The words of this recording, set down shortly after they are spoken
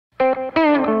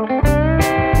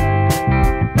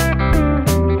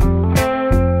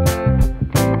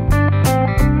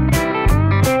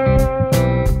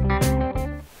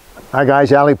Hi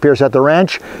guys, Alec, Peirce at the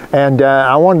ranch, and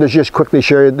I wanted to just quickly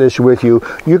share this with you.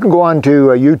 You can go on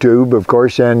to YouTube, of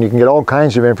course, and you can get all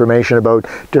kinds of information about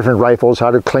different rifles,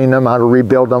 how to clean them, how to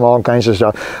rebuild them, all kinds of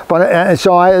stuff. But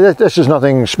this is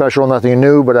nothing special, nothing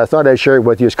new, but I thought I'd share it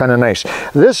with you. It's kind of nice.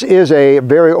 This is a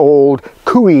very old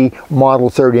Cooey Model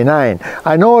 39.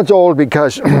 I know it's old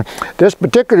because this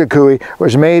particular Cooey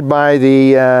was made by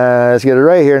the, let's get it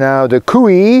right here now, the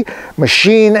Cooey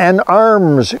Machine and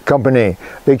Arms Company.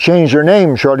 They changed their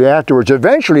name shortly afterwards.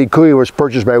 Eventually, Cooey was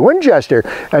purchased by Winchester,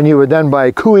 and you would then buy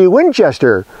Cooey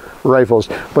Winchester rifles.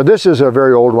 But this is a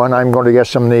very old one. I'm going to guess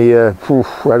some of the,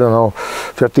 I don't know,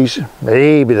 50s,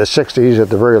 maybe the 60s at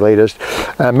the very latest.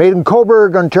 Made in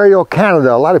Cobourg, Ontario,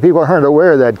 Canada. A lot of people aren't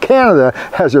aware that Canada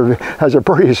has a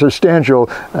pretty substantial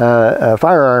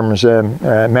firearms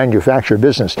manufacture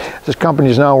business. This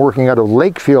company is now working out of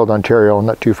Lakefield, Ontario,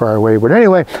 not too far away. But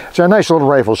anyway, it's a nice little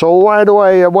rifle. So why do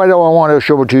I want to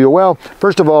show it to you? Well,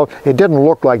 first of all, it didn't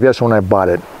look like this when I bought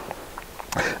it.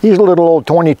 These little old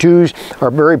 22s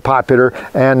are very popular,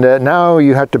 and now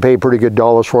you have to pay pretty good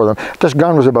dollars for them. This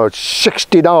gun was about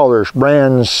 $60,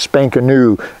 brand spanking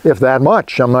new, if that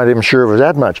much. I'm not even sure if it was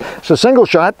that much. It's a single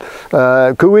shot,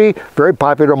 Cooey, very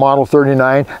popular Model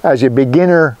 39 as a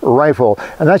beginner rifle,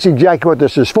 and that's exactly what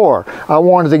this is for. I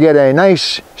wanted to get a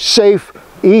nice, safe,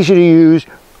 easy to use,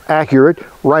 accurate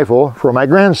rifle for my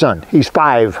grandson. He's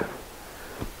 5.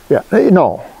 Yeah,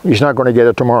 no, he's not going to get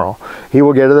it tomorrow. He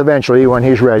will get it eventually when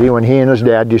he's ready, when he and his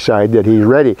dad decide that he's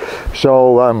ready.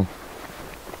 So,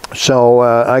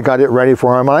 I got it ready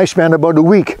for him, and I spent about a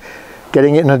week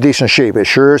getting it in a decent shape. It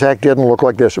sure as heck didn't look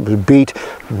like this. It was beat,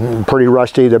 pretty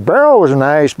rusty. The barrel was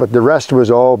nice, but the rest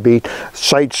was all beat.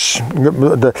 Sights,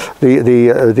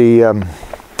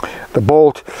 the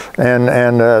bolt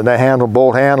and the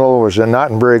bolt handle was not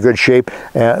in very good shape.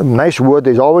 Nice wood.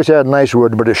 They've always had nice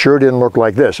wood, but it sure didn't look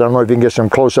like this. I don't know if you can get some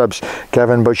close-ups,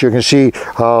 Kevin, but you can see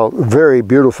how very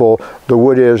beautiful the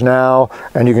wood is now,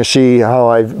 and you can see how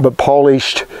I've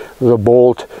polished the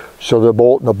bolt. So the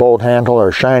bolt and the bolt handle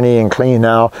are shiny and clean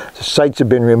now. The sights have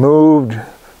been removed,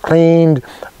 cleaned,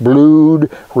 blued,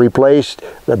 replaced.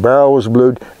 The barrel was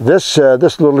blued. This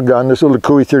little gun, this little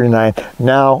Cooey 39,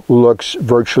 now looks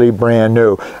virtually brand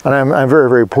new. And I'm very,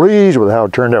 very pleased with how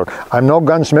it turned out. I'm no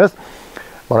gunsmith,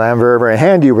 but I am very, very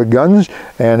handy with guns.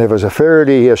 And if it's a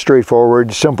fairly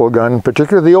straightforward, simple gun,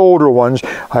 particularly the older ones,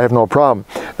 I have no problem.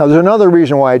 Now, there's another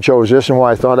reason why I chose this and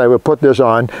why I thought I would put this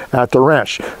on at the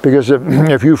ranch. Because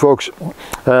if you folks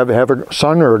have a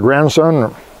son or a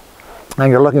grandson, and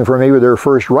you're looking for maybe their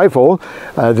first rifle,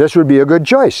 this would be a good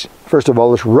choice. First of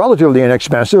all, it's relatively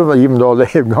inexpensive, even though they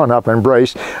have gone up in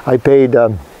price. I paid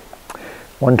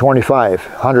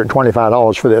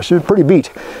 $125 for this. It's pretty beat.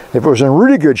 If it was in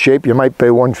really good shape, you might pay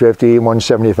 $150,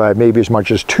 $175, maybe as much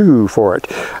as $2 for it.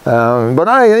 But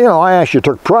I actually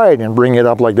took pride in bringing it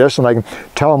up like this, and I can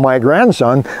tell my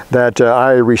grandson that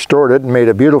I restored it and made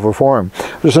it beautiful for him.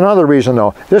 There's another reason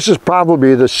though. This is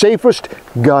probably the safest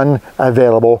gun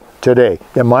available today.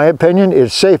 In my opinion,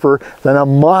 it's safer than a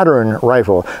modern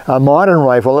rifle. A modern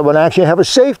rifle that would actually have a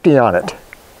safety on it.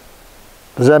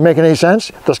 Does that make any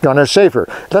sense? This gun is safer.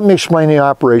 Let me explain the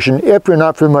operation. If you're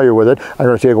not familiar with it, I'm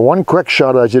going to take one quick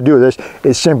shot as you do this.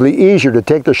 It's simply easier to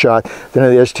take the shot than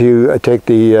it is to take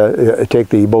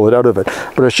the bullet out of it.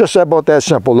 But it's just about that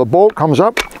simple. The bolt comes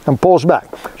up and pulls back.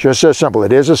 Just as simple.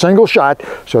 It is a single shot,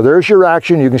 so there's your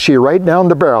action. You can see right down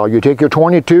the barrel. You take your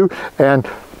 22 and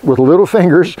with little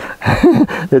fingers,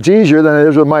 it's easier than it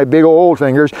is with my big old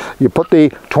fingers. You put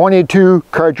the 22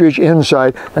 cartridge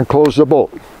inside and close the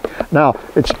bolt. Now,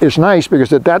 it's nice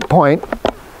because at that point,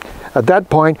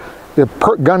 the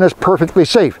gun is perfectly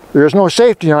safe. There is no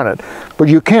safety on it, but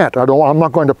you can't. I'm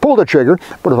not going to pull the trigger,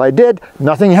 but if I did,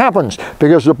 nothing happens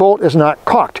because the bolt is not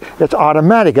cocked. It's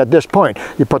automatic at this point.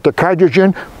 You put the cartridge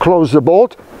in, close the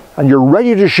bolt, and you're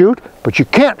ready to shoot, but you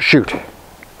can't shoot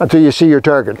until you see your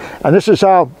target. And this is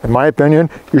how, in my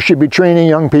opinion, you should be training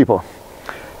young people.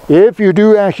 If you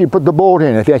do actually put the bolt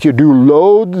in, if you actually do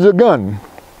load the gun,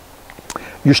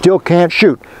 you still can't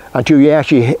shoot until you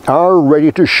actually are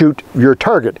ready to shoot your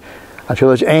target,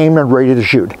 until it's aimed and ready to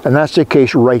shoot. And that's the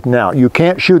case right now. You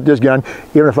can't shoot this gun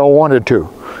even if I wanted to.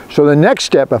 So the next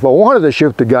step, if I wanted to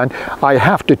shoot the gun, I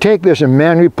have to take this and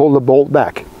manually pull the bolt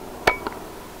back.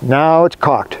 Now it's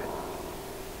cocked.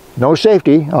 No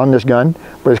safety on this gun,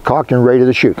 but it's cocked and ready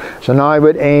to shoot. So now I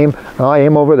would aim, I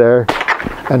aim over there,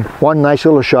 and one nice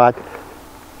little shot,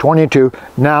 22.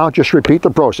 Now just repeat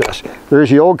the process. There's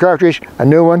the old cartridge, a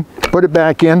new one, put it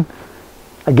back in.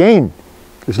 Again,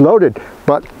 it's loaded,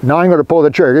 but now I'm going to pull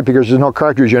the trigger because there's no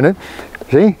cartridge in it.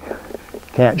 See?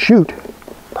 Can't shoot.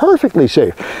 Perfectly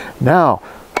safe. Now,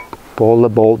 pull the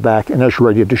bolt back, and it's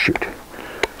ready to shoot.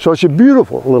 So it's a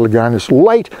beautiful little gun. It's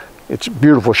light, it's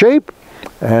beautiful shape,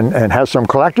 and has some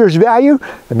collector's value,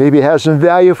 and maybe it has some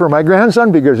value for my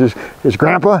grandson because his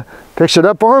grandpa picks it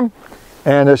up for him.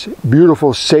 And it's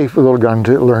beautiful, safe little gun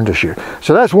to learn to shoot.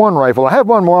 So that's one rifle. I have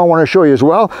one more I want to show you as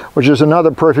well, which is another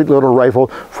perfect little rifle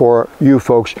for you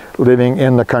folks living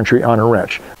in the country on a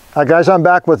ranch. Hi guys, I'm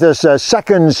back with this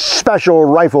second special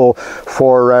rifle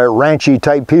for ranchy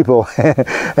type people.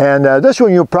 And this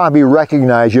one you'll probably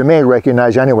recognize, you may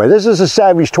recognize anyway. This is a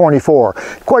Savage 24.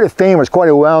 Quite a famous, quite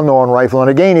a well-known rifle. And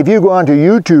again, if you go onto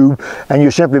YouTube and you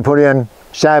simply put in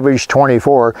Savage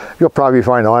 24, you'll probably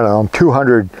find, I don't know,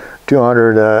 200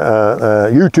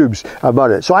 YouTubes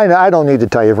about it. So I don't need to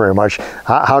tell you very much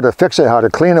how to fix it, how to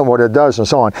clean it, what it does, and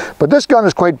so on. But this gun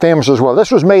is quite famous as well.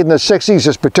 This was made in the 60s,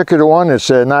 this particular one. It's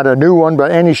not a new one by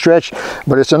any stretch,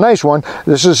 but it's a nice one.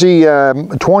 This is the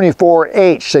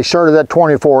 24H. They started at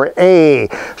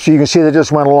 24A, so you can see they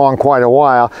just went along quite a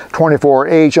while.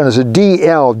 24H, and it's a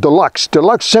DL, Deluxe.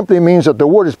 Deluxe simply means that the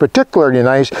wood is particularly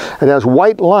nice. It has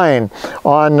white line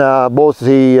on both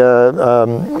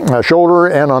the shoulder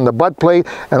and on the butt plate,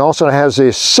 and also has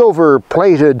a silver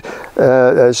plated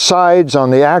sides on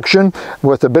the action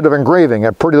with a bit of engraving.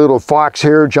 A pretty little fox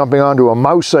here jumping onto a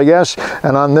mouse, I guess,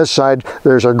 and on this side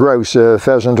there's a grouse, a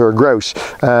pheasant or a grouse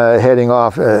heading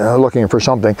off looking for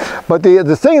something. But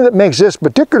the thing that makes this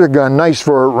particular gun nice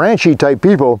for ranchy type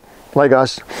people like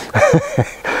us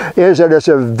is that it's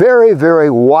a very, very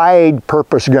wide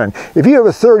purpose gun. If you have a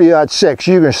 30-06,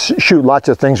 you can shoot lots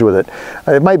of things with it.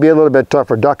 It might be a little bit tough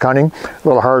for duck hunting, a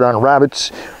little hard on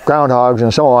rabbits, groundhogs,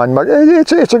 and so on, but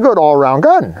it's a good all-round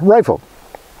gun, rifle.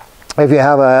 If you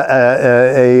have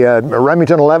a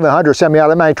Remington 1100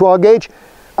 semi-automatic 12 gauge,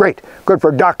 great, good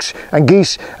for ducks and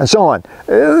geese and so on.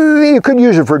 You could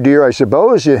use it for deer, I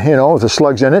suppose, you know, with the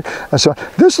slugs in it. And so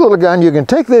this little gun, you can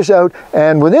take this out,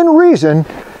 and within reason,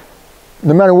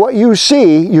 no matter what you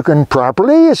see, you can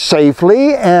properly,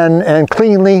 safely, and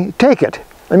cleanly take it.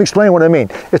 Let me explain what I mean.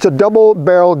 It's a double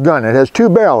barrel gun. It has two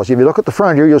barrels. If you look at the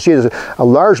front here, you'll see there's a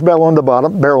large barrel on the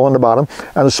bottom,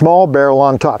 and a small barrel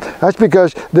on top. That's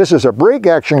because this is a break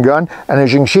action gun, and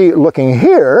as you can see looking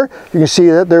here, you can see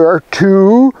that there are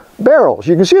two barrels.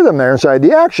 You can see them there inside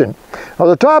the action. Now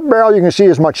the top barrel you can see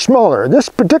is much smaller. This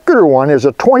particular one is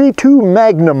a 22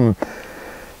 Magnum.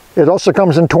 It also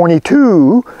comes in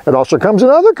 22. It also comes in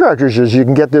other cartridges. You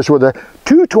can get this with a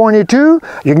 222.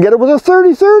 You can get it with a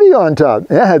 30-30 on top.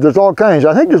 Yeah, there's all kinds.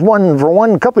 I think there's one, for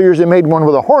one couple of years they made one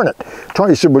with a Hornet,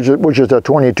 which is a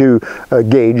 22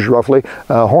 gauge roughly.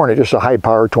 Hornet, just a high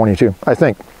power 22, I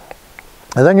think.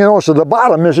 And then you notice at the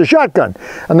bottom is a shotgun.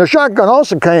 And the shotgun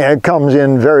also comes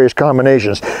in various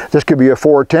combinations. This could be a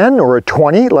 410 or a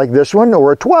 20 like this one,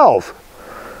 or a 12.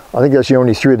 I think that's the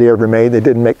only three they ever made. They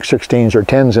didn't make 16s or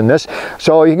 10s in this.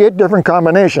 So you get different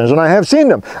combinations, and I have seen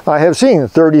them. I have seen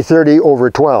 30-30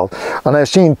 over 12, and I've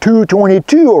seen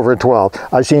 222 over 12.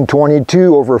 I've seen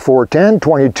 22 over 410,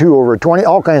 22 over 20,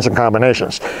 all kinds of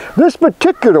combinations. This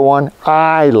particular one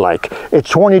I like. It's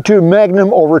 22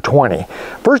 Magnum over 20.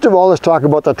 First of all, let's talk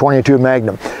about the 22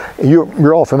 Magnum.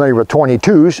 You're all familiar with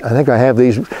 22s. I think I have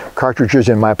these cartridges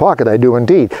in my pocket. I do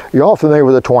indeed. You're all familiar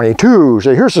with the 22s.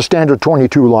 So here's the standard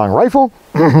 22 long rifle.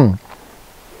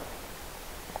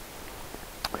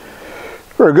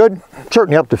 Very good.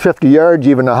 Certainly up to 50 yards,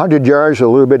 even 100 yards, a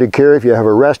little bit of care if you have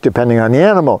a rest, depending on the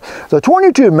animal. The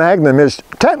 22 Magnum is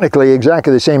technically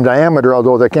exactly the same diameter,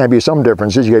 although there can be some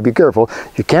differences. You got to be careful.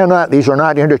 You cannot, these are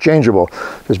not interchangeable.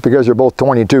 Just because they're both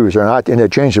 22s, they're not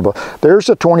interchangeable. There's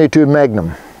the 22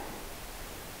 Magnum.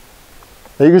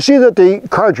 Now you can see that the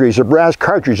cartridge, the brass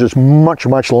cartridge, is much,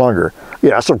 much longer.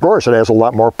 Yes, of course, it has a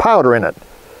lot more powder in it.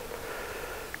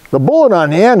 The bullet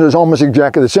on the end is almost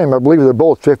exactly the same. I believe they're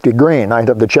both 50 grain. I'd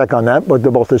have to check on that, but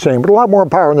they're both the same. But a lot more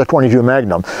power in the 22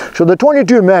 Magnum. So the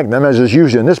 22 Magnum, as is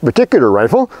used in this particular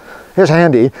rifle, is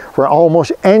handy for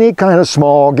almost any kind of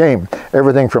small game.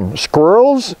 Everything from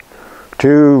squirrels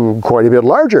to quite a bit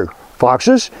larger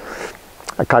foxes.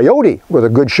 A coyote with a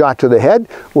good shot to the head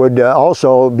would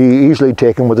also be easily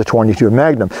taken with a 22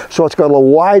 Magnum. So it's got a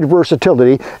wide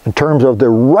versatility in terms of the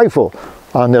rifle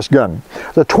on this gun.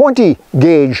 The 20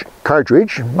 gauge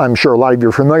cartridge, I'm sure a lot of you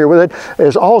are familiar with it,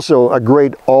 is also a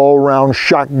great all-round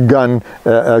shotgun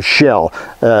shell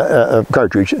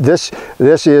cartridge. This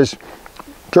is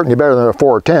certainly better than a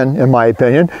 410 in my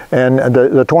opinion, and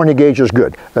the 20 gauge is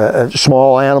good.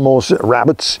 Small animals,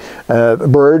 rabbits,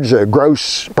 birds,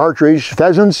 grouse, partridge,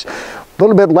 pheasants, a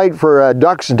little bit light for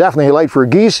ducks, and definitely light for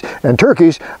geese and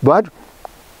turkeys, but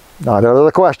Not out of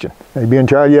the question. It'd be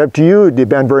entirely up to you. It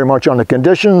depends very much on the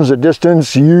conditions, the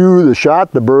distance, you, the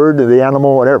shot, the bird, the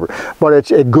animal, whatever. But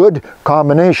it's a good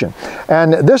combination.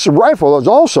 And this rifle is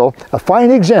also a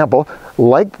fine example,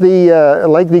 like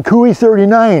the Cooey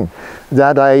 39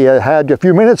 that I had a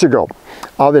few minutes ago,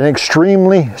 of an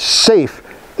extremely safe,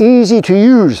 easy to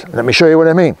use. Let me show you what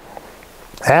I mean.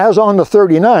 As on the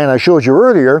 39 I showed you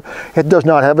earlier, it does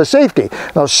not have a safety.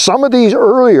 Now some of these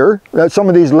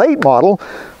late model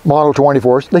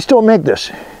 24s, they still make this.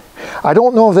 I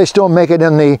don't know if they still make it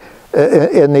in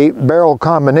the barrel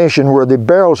combination where the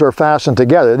barrels are fastened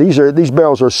together. These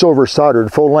barrels are silver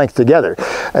soldered full length together.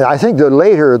 And I think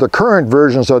the current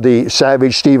versions of the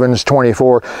Savage Stevens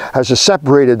 24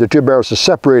 the two barrels are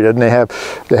separated, and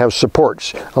they have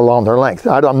supports along their length.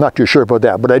 I'm not too sure about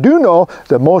that, but I do know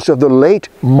that most of the late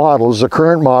models, the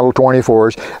current model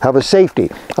 24s, have a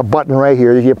safety, a button right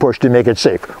here that you push to make it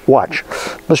safe. Watch.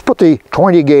 Let's put the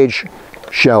 20 gauge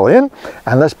shell in,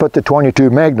 and let's put the 22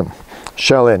 Magnum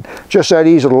shell in. Just that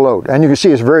easy to load. And you can see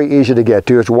it's very easy to get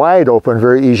to. It's wide open,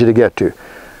 very easy to get to.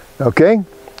 Okay?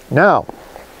 Now,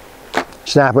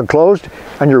 snap it closed,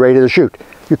 and you're ready to shoot.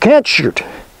 You can't shoot.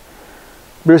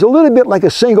 But it's a little bit like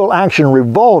a single action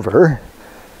revolver.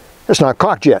 It's not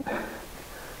cocked yet.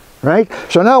 Right?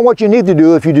 So now what you need to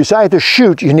do, if you decide to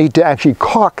shoot, you need to actually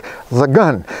cock the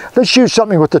gun. Let's shoot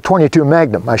something with the 22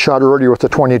 Magnum. I shot earlier with the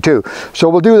 22. So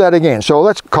we'll do that again. So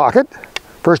let's cock it,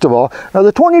 first of all. Now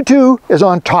the 22 is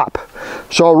on top.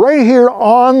 So right here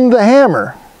on the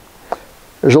hammer,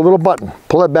 there's a little button.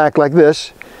 Pull it back like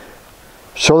this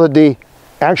so that the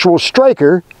actual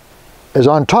striker is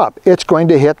on top. It's going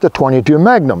to hit the 22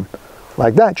 Magnum.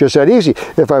 Like that, just that easy.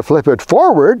 If I flip it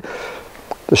forward,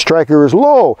 the striker is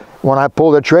low. When I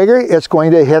pull the trigger, it's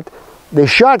going to hit the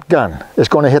shotgun. It's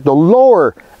going to hit the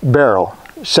lower barrel,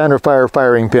 center fire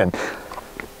firing pin.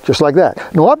 Just like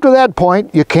that. Now up to that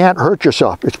point, you can't hurt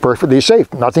yourself. It's perfectly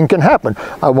safe. Nothing can happen.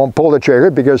 I won't pull the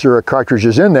trigger because there are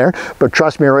cartridges in there, but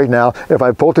trust me right now, if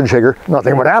I pulled the trigger,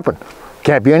 nothing would happen.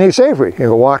 Can't be any safer. You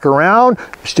can walk around,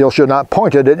 still should not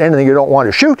point it at anything you don't want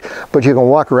to shoot, but you can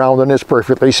walk around and it's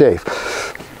perfectly safe.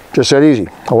 Just that easy.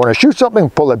 I want to shoot something,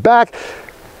 pull it back.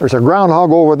 There's a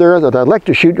groundhog over there that I'd like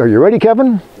to shoot. Are you ready,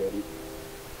 Kevin? Ready.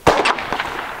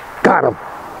 Got him.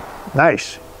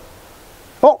 Nice.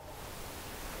 Oh,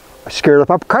 I scared up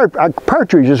a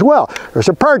partridge as well. There's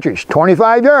a partridge,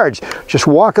 25 yards. Just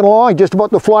walking along, just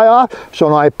about to fly off. So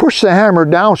now I push the hammer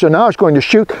down, so now it's going to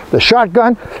shoot the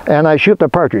shotgun, and I shoot the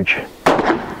partridge.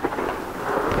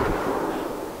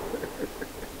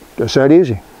 Just that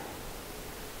easy.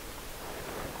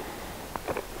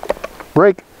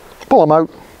 Break, pull them out.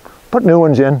 Put new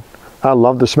ones in. I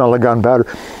love the smell of gunpowder.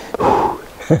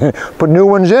 Put new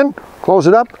ones in, close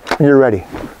it up, and you're ready.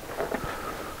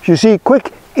 You see,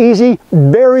 quick, easy,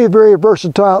 very, very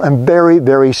versatile, and very,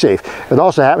 very safe. It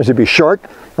also happens to be short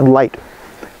and light.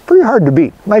 Pretty hard to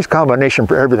beat. Nice combination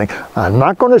for everything. I'm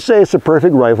not going to say it's a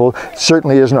perfect rifle. It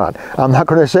certainly is not. I'm not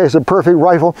going to say it's a perfect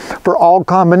rifle for all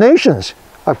combinations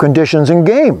of conditions and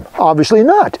game. Obviously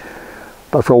not.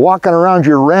 But for walking around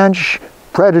your ranch,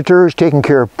 predators, taking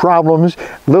care of problems,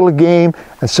 little game,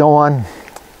 and so on.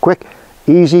 Quick,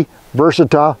 easy,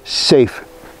 versatile, safe.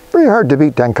 Very hard to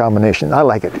beat that combination. I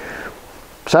like it.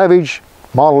 Savage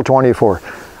Model 24.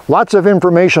 Lots of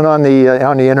information on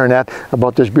the internet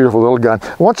about this beautiful little gun.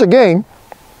 Once again,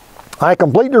 I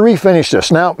completely refinished this.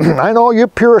 Now, I know you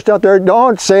purists out there,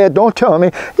 don't say it, don't tell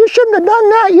me, you shouldn't have done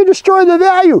that, you destroyed the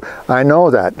value. I know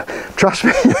that. Trust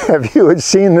me, if you had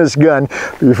seen this gun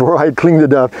before I cleaned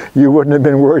it up, you wouldn't have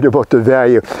been worried about the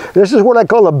value. This is what I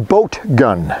call a boat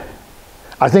gun.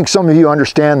 I think some of you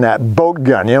understand that, boat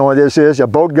gun. You know what this is, a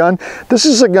boat gun? This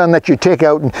is a gun that you take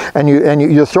out and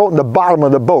you throw it in the bottom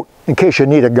of the boat in case you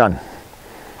need a gun.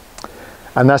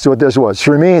 And that's what this was.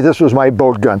 For me, this was my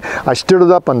boat gun. I stood it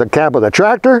up on the cab of the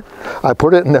tractor. I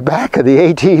put it in the back of the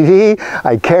ATV.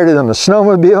 I carried it in the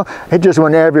snowmobile. It just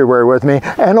went everywhere with me.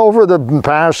 And over the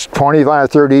past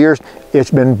 25, 30 years, it's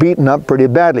been beaten up pretty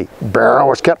badly. Barrel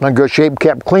was kept in good shape,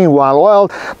 kept clean while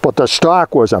oiled, but the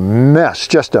stock was a mess,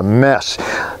 just a mess.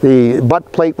 The butt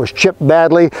plate was chipped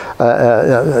badly.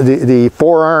 The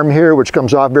forearm here, which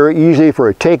comes off very easily for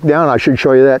a takedown. I should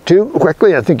show you that too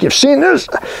quickly. I think you've seen this.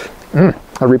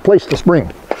 I replaced the spring.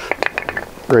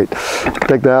 Great.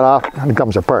 Take that off and it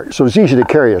comes apart. So it's easy to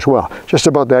carry as well. Just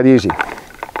about that easy.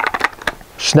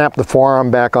 Snap the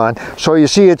forearm back on. So you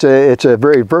see it's a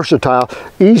very versatile,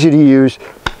 easy to use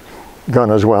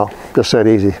gun as well. Just that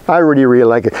easy. I really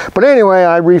like it. But anyway,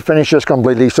 I refinished this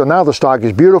completely. So now the stock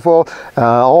is beautiful,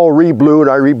 all re-blued.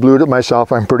 I re-blued it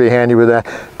myself. I'm pretty handy with that.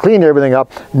 Cleaned everything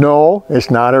up. No,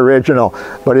 it's not original,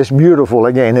 but it's beautiful.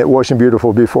 Again, it wasn't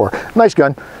beautiful before. Nice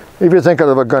gun. If you're thinking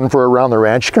of a gun for around the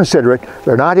ranch, consider it.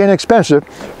 They're not inexpensive.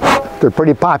 They're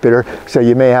pretty popular, so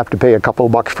you may have to pay a couple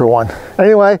bucks for one.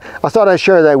 Anyway, I thought I'd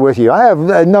share that with you. I have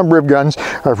a number of guns.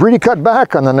 I've really cut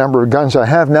back on the number of guns I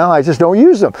have now. I just don't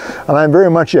use them. And I'm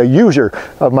very much a user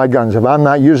of my guns. If I'm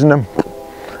not using them,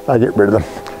 I get rid of them.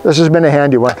 This has been a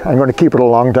handy one. I'm going to keep it a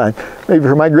long time. Maybe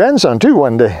for my grandson too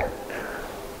one day.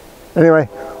 Anyway,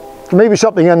 maybe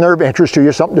something in there of interest to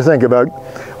you, something to think about.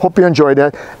 Hope you enjoyed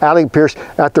that. Alec Peirce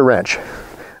at the ranch.